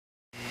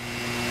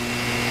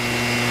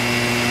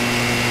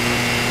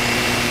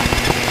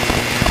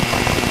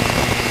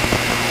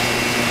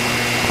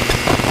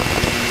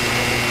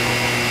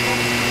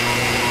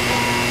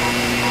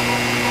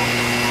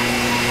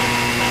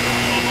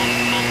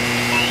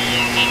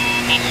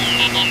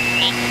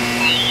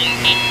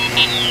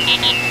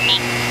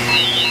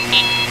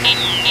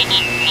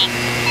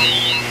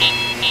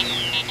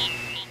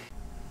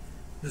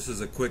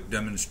is a quick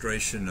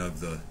demonstration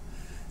of the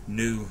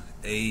new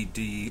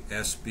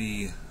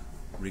ADSB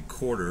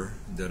recorder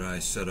that I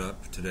set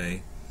up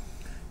today.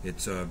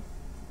 It's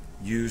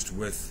used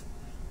with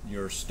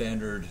your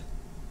standard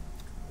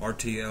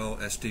RTL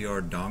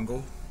SDR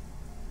dongle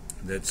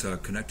that's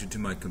connected to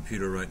my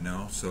computer right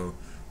now. So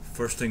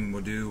first thing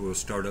we'll do, we'll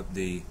start up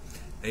the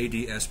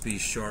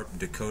ADSBSharp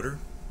decoder,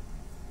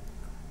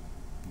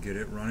 get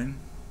it running,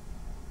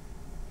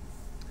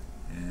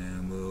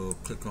 and we'll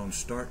click on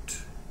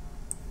start.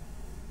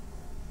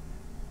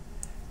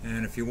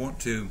 And if you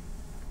want to,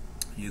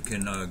 you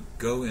can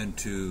go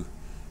into,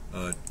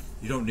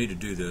 you don't need to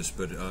do this,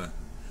 but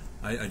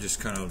I just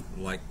kind of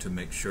like to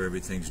make sure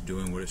everything's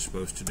doing what it's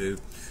supposed to do.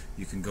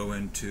 You can go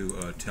into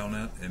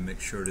Telnet and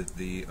make sure that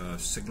the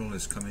signal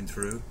is coming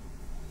through.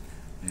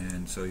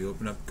 And so you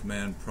open up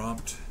command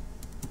prompt,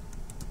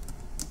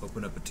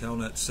 open up a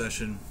Telnet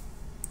session,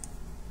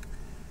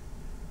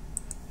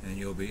 and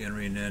you'll be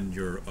entering in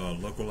your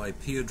local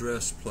IP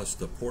address plus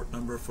the port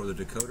number for the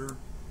decoder.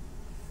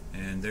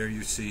 And there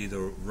you see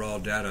the raw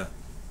data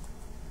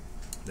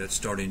that's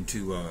starting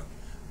to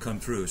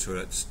come through. So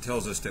that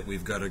tells us that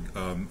we've got a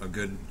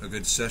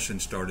good session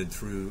started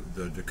through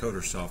the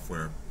decoder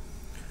software.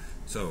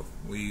 So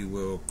we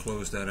will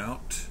close that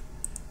out,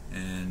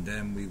 and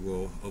then we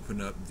will open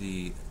up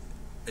the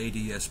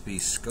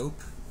adsbSCOPE.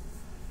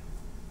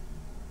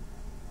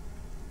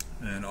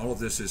 And all of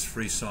this is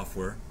free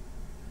software.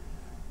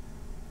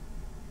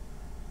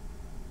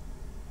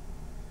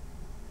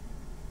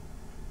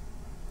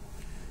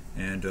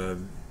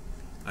 And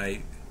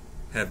I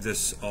have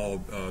this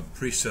all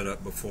pre-set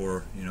up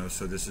before,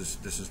 so this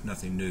is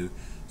nothing new.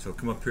 So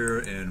come up here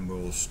and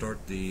we'll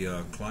start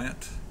the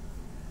client,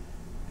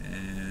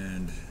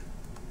 and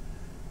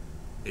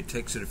it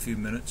takes it a few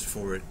minutes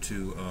for it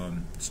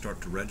to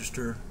start to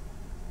register.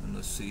 And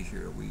let's see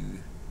here, we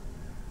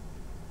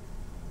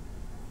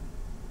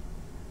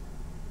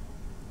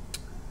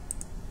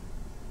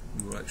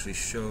will actually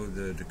show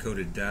the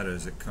decoded data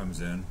as it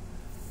comes in.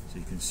 So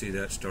you can see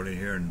that starting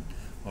here, and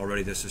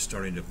already this is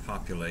starting to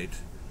populate.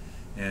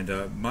 And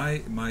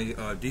my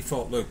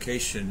default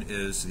location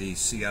is the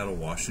Seattle,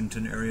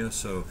 Washington area,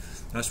 so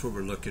that's what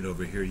we're looking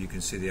over here. You can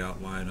see the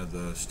outline of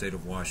the state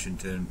of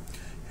Washington.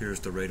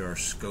 Here's the radar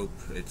scope.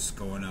 It's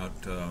going out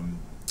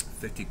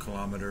 50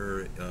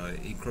 kilometer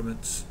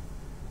increments.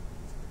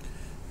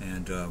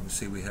 And we'll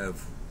see we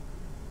have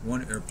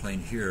one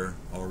airplane here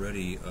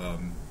already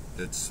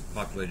that's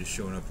populated,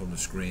 showing up on the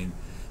screen.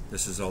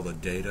 This is all the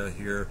data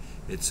here.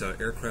 It's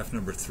aircraft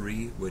number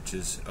 3, which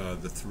is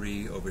the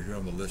 3 over here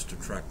on the list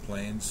of tracked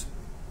planes.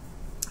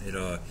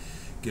 It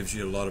gives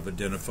you a lot of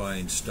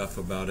identifying stuff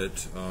about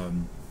it.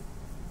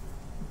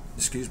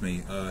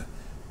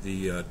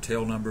 The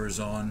tail number is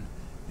on,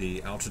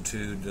 the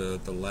altitude,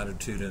 the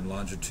latitude and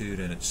longitude,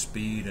 and its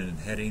speed and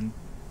heading.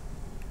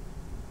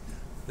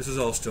 This is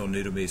all still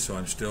new to me, so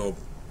I'm still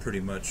pretty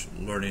much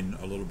learning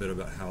a little bit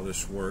about how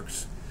this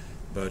works.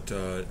 But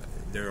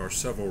there are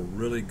several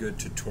really good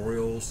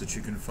tutorials that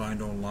you can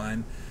find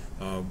online,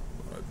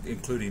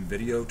 including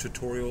video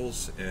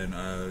tutorials, and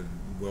I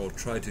will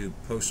try to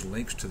post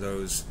links to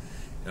those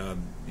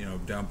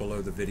down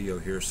below the video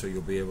here, so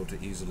you'll be able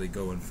to easily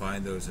go and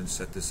find those and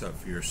set this up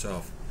for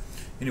yourself.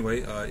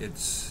 Anyway,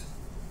 it's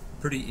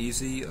pretty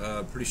easy,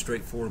 pretty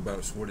straightforward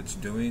about what it's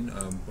doing.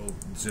 We'll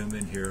zoom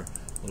in here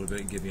a little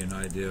bit and give you an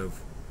idea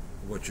of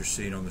what you're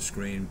seeing on the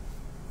screen.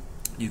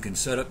 You can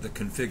set up the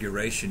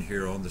configuration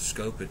here on the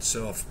scope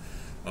itself,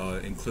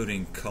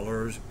 including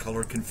color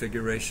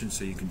configuration,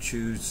 so you can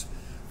choose,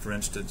 for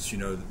instance,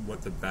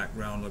 what the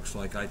background looks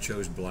like. I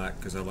chose black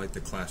because I like the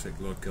classic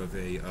look of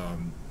a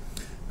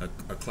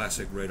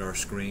classic radar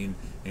screen,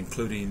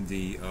 including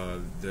the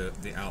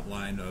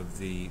outline of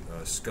the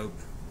scope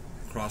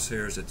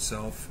crosshairs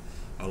itself.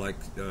 I like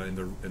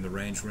in the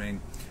range ring.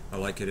 I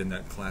like it in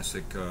that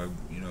classic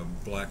green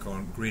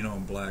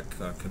on black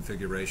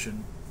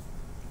configuration.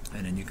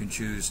 And then you can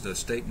choose the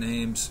state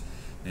names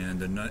and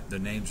the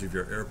names of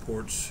your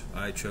airports.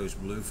 I chose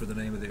blue for the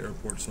name of the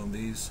airports on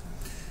these.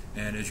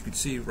 And as you can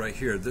see right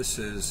here, this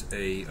is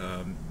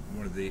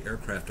one of the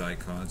aircraft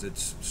icons.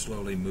 It's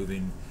slowly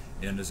moving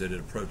in as it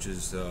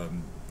approaches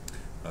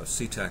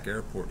SeaTac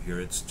Airport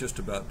here. It's just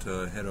about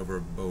to head over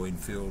Boeing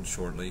Field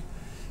shortly,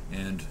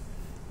 and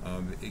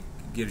it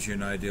gives you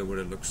an idea what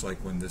it looks like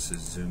when this is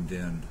zoomed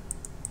in.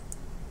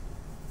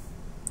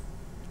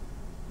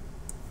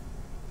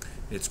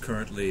 It's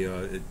currently,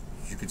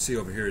 you can see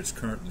over here, it's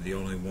currently the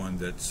only one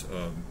that's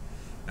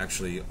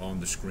actually on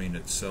the screen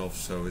itself,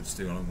 so it's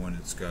the only one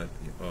that's got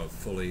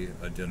fully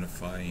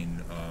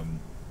identifying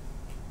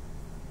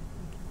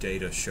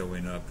data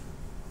showing up.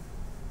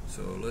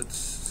 So let's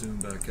zoom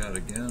back out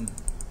again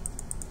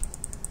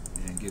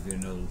and give you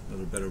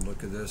another better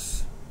look at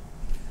this.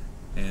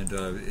 And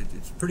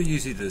it's pretty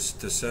easy to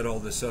set all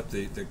this up.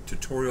 The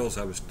tutorials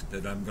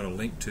that I'm going to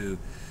link to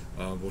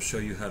will show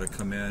you how to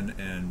come in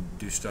and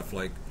do stuff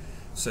like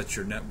set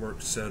your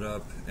network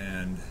setup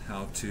and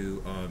how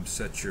to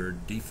set your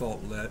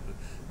default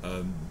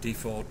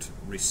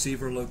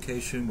receiver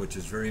location, which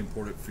is very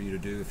important for you to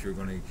do if you're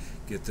going to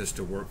get this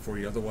to work for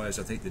you. Otherwise,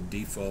 I think the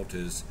default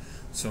is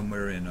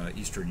somewhere in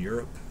Eastern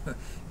Europe,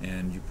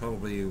 and you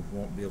probably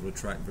won't be able to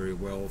track very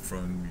well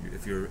from,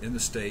 if you're in the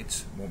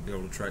States, won't be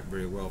able to track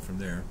very well from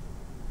there.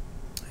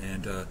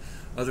 And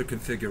other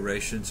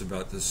configurations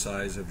about the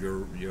size of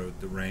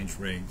the range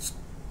rings,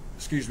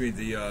 excuse me,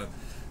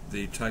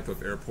 the type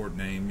of airport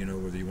name, you know,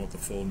 whether you want the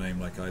full name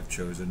like I've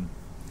chosen,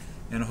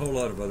 and a whole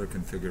lot of other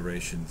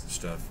configuration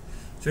stuff.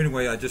 So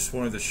anyway, I just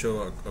wanted to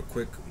show a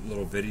quick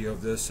little video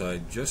of this. I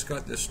just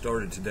got this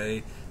started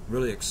today,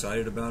 really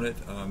excited about it.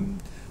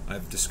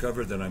 I've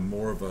discovered that I'm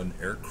more of an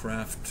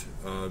aircraft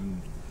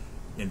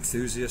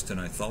enthusiast than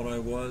I thought I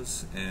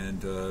was,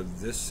 and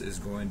this is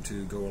going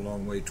to go a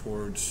long way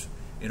towards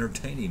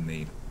entertaining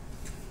me.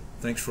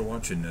 Thanks for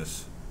watching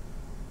this.